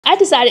I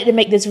decided to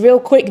make this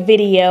real quick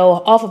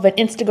video off of an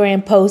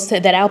Instagram post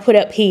that I'll put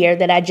up here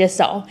that I just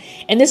saw.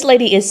 And this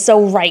lady is so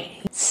right.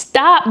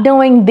 Stop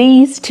doing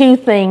these two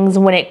things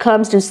when it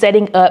comes to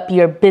setting up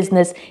your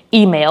business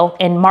email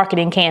and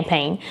marketing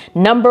campaign.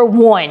 Number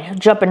one,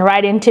 jumping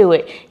right into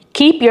it,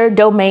 keep your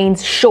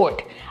domains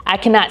short. I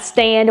cannot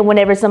stand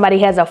whenever somebody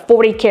has a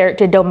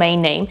 40-character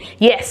domain name.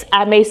 Yes,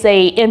 I may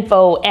say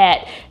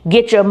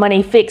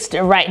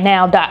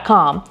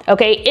info@getyourmoneyfixedrightnow.com.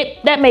 Okay,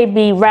 that may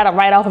be rattled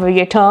right off of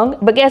your tongue,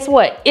 but guess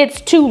what? It's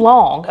too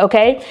long,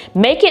 okay?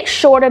 Make it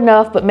short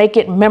enough, but make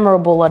it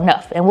memorable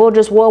enough. And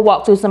we'll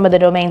walk through some of the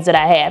domains that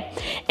I have.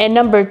 And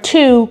number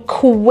two,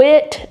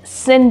 quit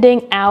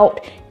sending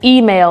out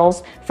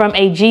emails from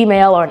a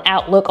Gmail or an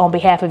Outlook on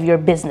behalf of your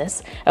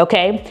business.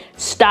 Okay,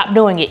 stop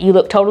doing it. You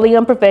look totally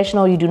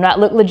unprofessional. You do not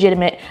look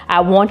legitimate. I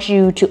want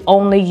you to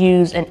only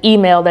use an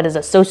email that is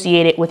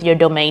associated with your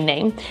domain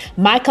name.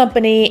 My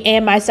company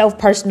and myself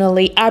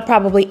personally, I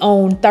probably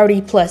own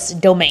 30 plus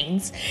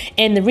domains.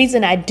 And the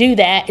reason I do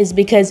that is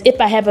because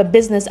if I have a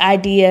business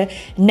idea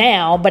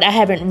now, but I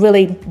haven't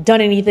really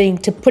done anything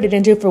to put it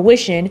into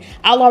fruition,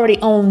 I'll already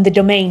own the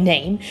domain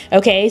name.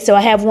 Okay, so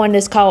I have one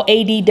that's called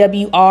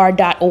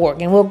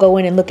adwr.org, and we'll go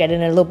in and look at it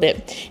in a little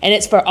bit. And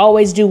it's for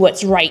always do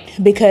what's right,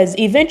 because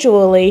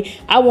eventually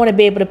I want to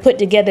be able to put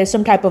together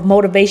some type of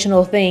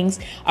motivational things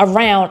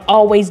around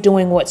always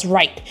doing what's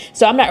right.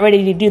 So I'm not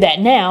ready to do that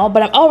now,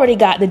 but I've already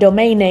got the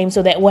domain name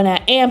so that when I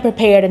am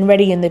prepared and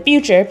ready in the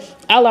future,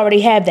 I'll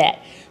already have that.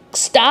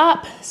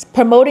 Stop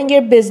promoting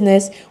your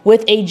business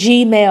with a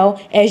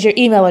Gmail as your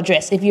email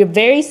address. If you're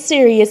very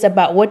serious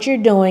about what you're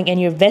doing and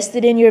you're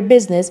vested in your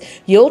business,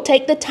 you'll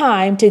take the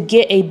time to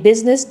get a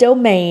business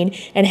domain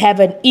and have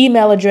an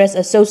email address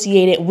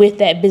associated with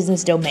that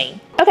business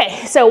domain.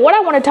 Okay, so what I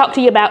want to talk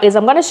to you about is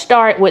I'm going to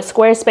start with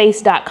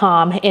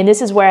squarespace.com, and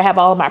this is where I have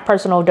all of my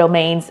personal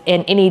domains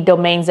and any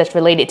domains that's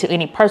related to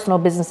any personal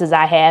businesses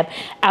I have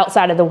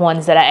outside of the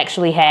ones that I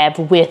actually have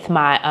with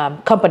my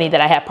company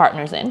that I have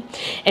partners in.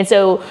 And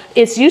so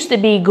it's used to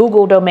be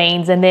Google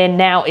domains, and then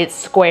now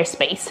it's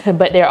Squarespace,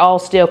 but they're all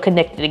still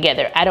connected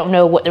together. I don't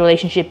know what the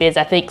relationship is.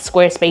 I think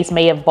Squarespace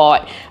may have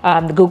bought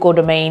the Google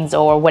domains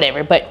or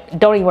whatever, but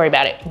don't even worry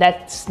about it.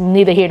 That's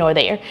neither here nor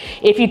there.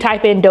 If you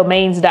type in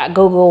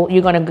domains.google,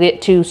 you're going to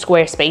get to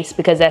Squarespace,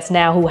 because that's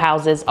now who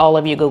houses all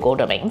of your Google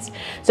domains.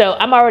 So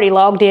I'm already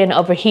logged in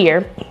over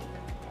here,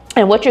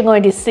 and what you're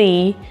going to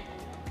see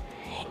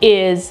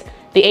is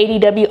the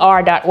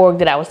adwr.org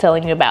that I was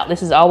telling you about.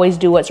 This is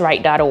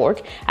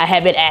alwaysdowhatsright.org. I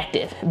have it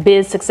active.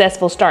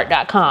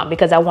 bizsuccessfulstart.com,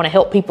 because I want to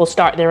help people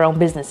start their own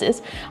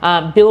businesses.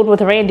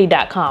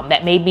 Buildwithrandi.com.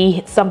 That may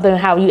be something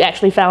how you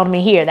actually found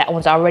me here. That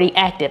one's already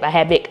active. I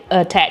have it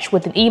attached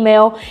with an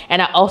email,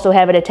 and I also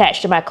have it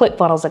attached to my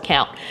ClickFunnels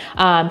account.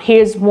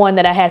 Here's one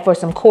that I had for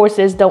some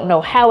courses. Don't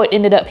know how it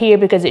ended up here,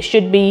 because it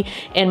should be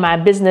in my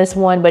business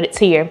one, but it's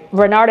here.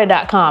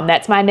 Renarda.com.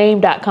 That's my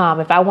name.com.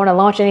 If I want to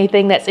launch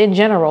anything that's in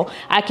general,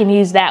 I can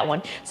use that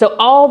one. So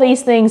all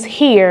these things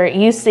here,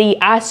 you see,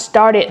 I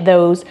started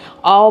those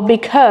all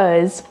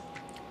because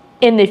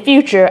in the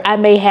future, I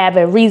may have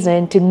a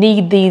reason to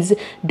need these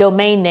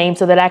domain names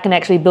so that I can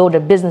actually build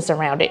a business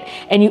around it.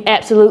 And you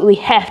absolutely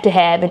have to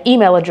have an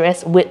email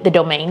address with the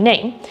domain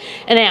name.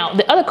 And now,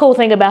 the other cool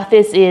thing about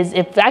this is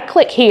if I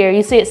click here,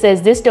 you see it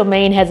says this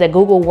domain has a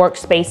Google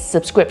Workspace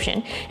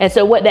subscription. And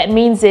so what that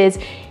means is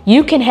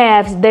you can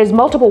have, there's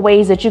multiple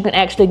ways that you can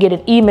actually get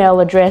an email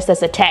address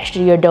that's attached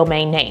to your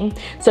domain name.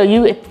 So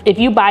if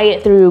you buy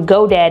it through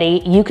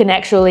GoDaddy, you can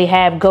actually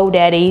have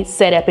GoDaddy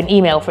set up an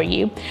email for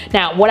you.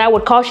 Now, what I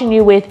would caution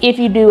you with, if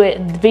you do it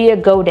via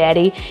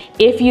GoDaddy,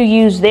 if you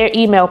use their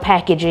email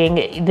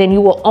packaging, then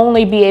you will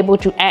only be able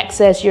to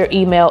access your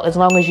email as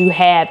long as you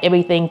have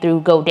everything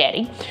through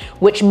GoDaddy,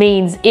 which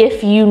means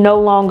if you no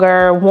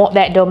longer want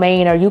that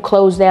domain or you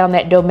close down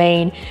that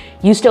domain,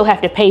 you still have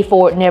to pay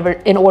for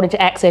it in order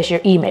to access your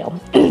email.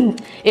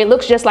 It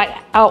looks just like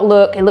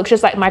Outlook, it looks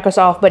just like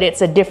Microsoft, but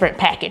it's a different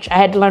package. I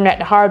had to learn that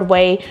the hard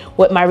way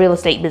with my real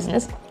estate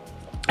business.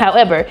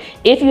 However,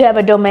 if you have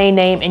a domain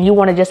name and you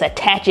want to just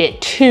attach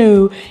it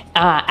to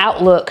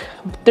Outlook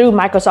through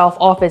Microsoft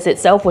Office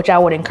itself, which I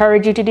would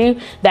encourage you to do,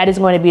 that is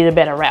going to be the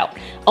better route.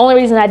 Only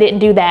reason I didn't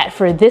do that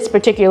for this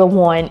particular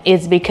one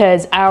is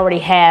because I already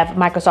have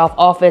Microsoft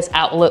Office,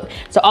 Outlook,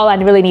 so all I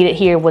really needed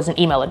here was an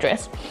email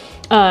address.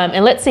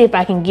 And let's see if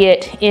I can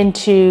get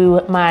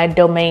into my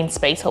domain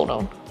space. Hold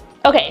on.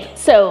 Okay,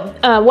 so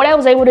what I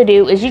was able to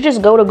do is you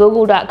just go to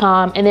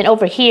google.com, and then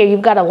over here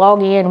you've got to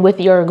log in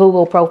with your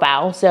Google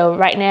profile. So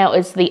right now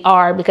it's the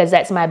R, because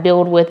that's my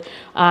Build with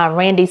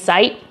Randy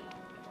site.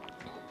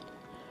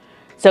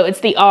 So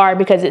it's the R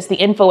because it's the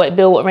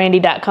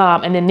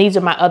info@buildwithrandi.com, and then these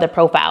are my other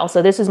profiles.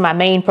 So this is my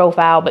main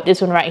profile, but this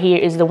one right here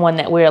is the one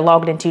that we're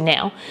logged into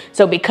now.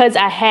 So because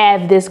I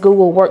have this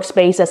Google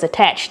Workspace that's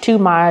attached to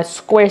my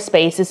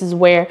Squarespace, this is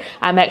where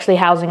I'm actually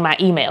housing my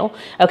email.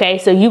 Okay,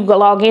 so you go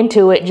log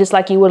into it just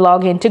like you would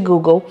log into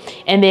Google,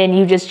 and then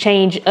you just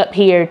change up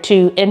here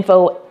to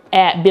info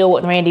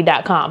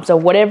buildwithrandi.com. So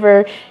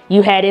whatever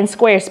you had in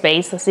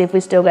Squarespace, let's see if we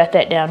still got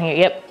that down here.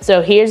 Yep.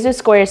 So here's the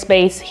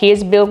Squarespace,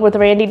 here's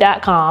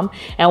buildwithrandi.com.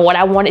 And what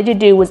I wanted to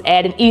do was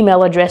add an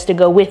email address to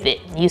go with it.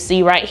 You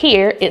see right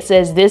here, it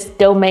says this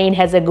domain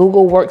has a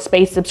Google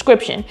Workspace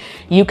subscription.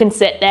 You can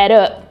set that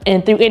up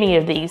and through any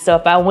of these. So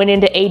if I went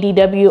into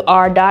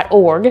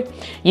adwr.org,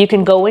 you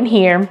can go in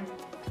here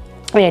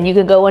and you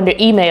can go under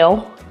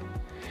email.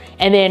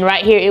 And then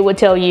right here, it would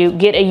tell you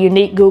get a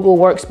unique Google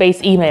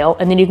Workspace email.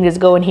 And then you can just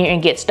go in here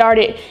and get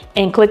started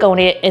and click on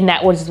it. And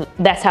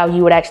that's how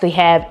you would actually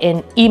have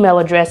an email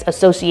address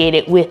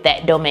associated with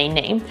that domain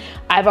name.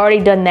 I've already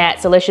done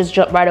that. So let's just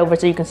jump right over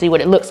so you can see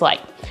what it looks like.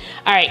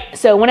 All right,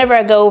 so whenever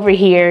I go over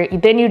here,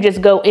 then you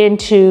just go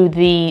into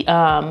the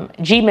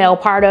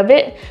Gmail part of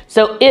it.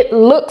 So it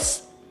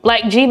looks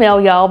like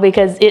Gmail, y'all,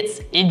 because it's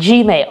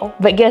Gmail.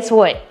 But guess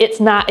what? It's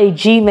not a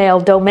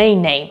Gmail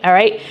domain name, all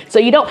right? So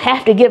you don't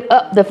have to give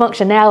up the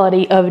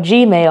functionality of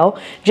Gmail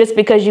just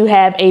because you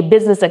have a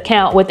business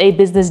account with a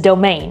business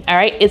domain, all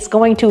right? It's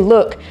going to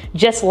look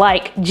just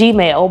like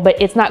Gmail,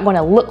 but it's not going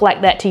to look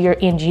like that to your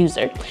end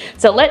user.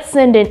 So let's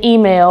send an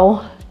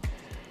email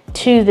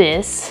to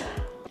this.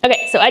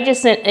 Okay, so I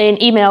just sent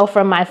an email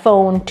from my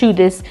phone to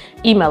this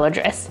email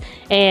address.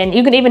 And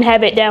you can even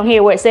have it down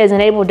here where it says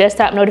enable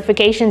desktop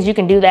notifications. You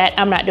can do that.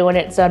 I'm not doing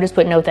it, so I'll just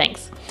put no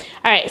thanks.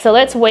 All right, so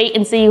let's wait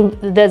and see,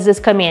 does this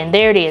come in?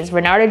 There it is,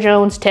 Renata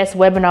Jones test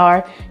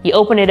webinar. You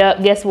open it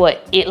up, guess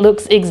what? It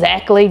looks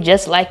exactly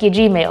just like your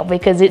Gmail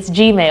because it's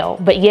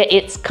Gmail, but yet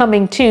it's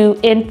coming to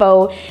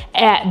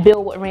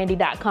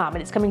info@buildwithrandi.com,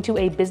 and it's coming to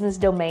a business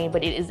domain,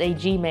 but it is a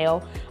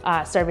Gmail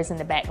service in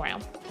the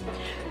background.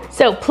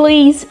 So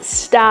please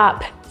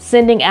stop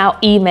sending out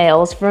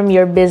emails from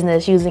your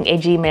business using a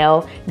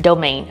Gmail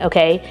domain,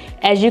 okay?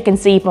 As you can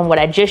see from what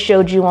I just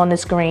showed you on the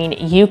screen,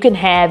 you can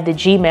have the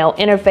Gmail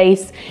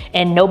interface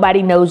and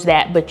nobody knows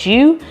that but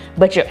you,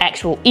 but your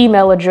actual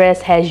email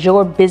address has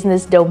your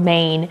business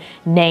domain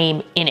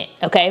name in it,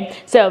 okay?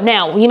 So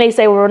now you may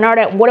say, well,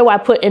 Renata, what do I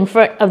put in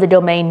front of the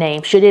domain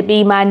name? Should it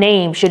be my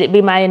name? Should it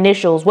be my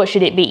initials? What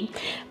should it be?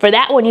 For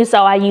that one, you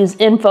saw I use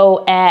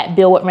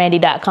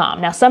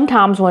info@buildwithrandi.com. Now,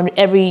 sometimes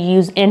whenever you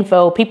use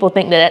info, people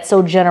think that that's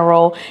so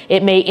general.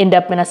 It may end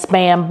up in a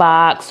spam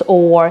box,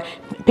 or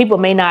people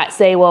may not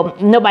say, well,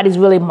 nobody's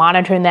really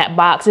monitoring that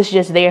box. It's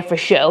just there for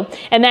show.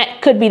 And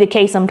that could be the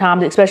case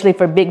sometimes, especially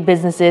for big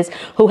businesses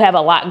who have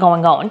a lot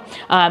going on.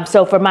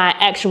 So for my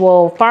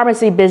actual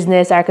pharmacy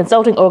business, our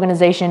consulting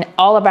organization,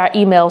 all of our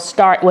emails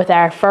start with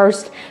our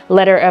first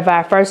letter of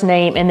our first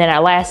name and then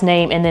our last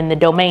name and then the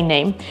domain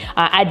name.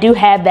 I do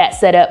have that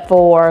set up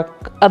for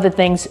other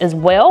things as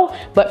well,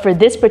 but for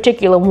this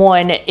particular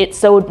one,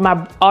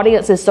 my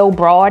audience is so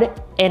broad,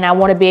 and I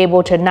want to be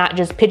able to not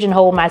just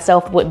pigeonhole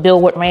myself with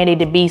Build with Randy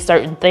to be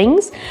certain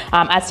things.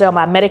 I sell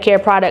my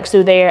Medicare products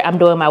through there. I'm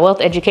doing my wealth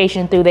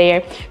education through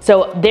there.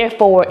 So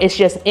therefore, it's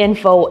just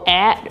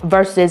info@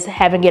 versus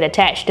having it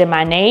attached to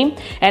my name.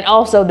 And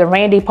also the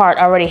Randy part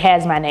already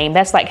has my name.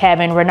 That's like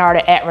having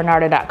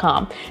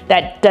Renata@renata.com.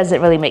 That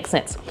doesn't really make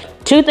sense.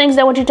 Two things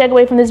I want you to take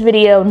away from this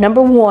video.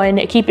 Number one,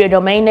 keep your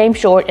domain name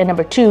short. And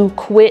number two,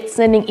 quit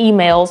sending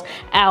emails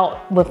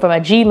out from a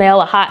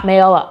Gmail, a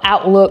Hotmail, an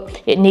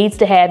Outlook. It needs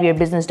to have your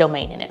business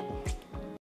domain in it.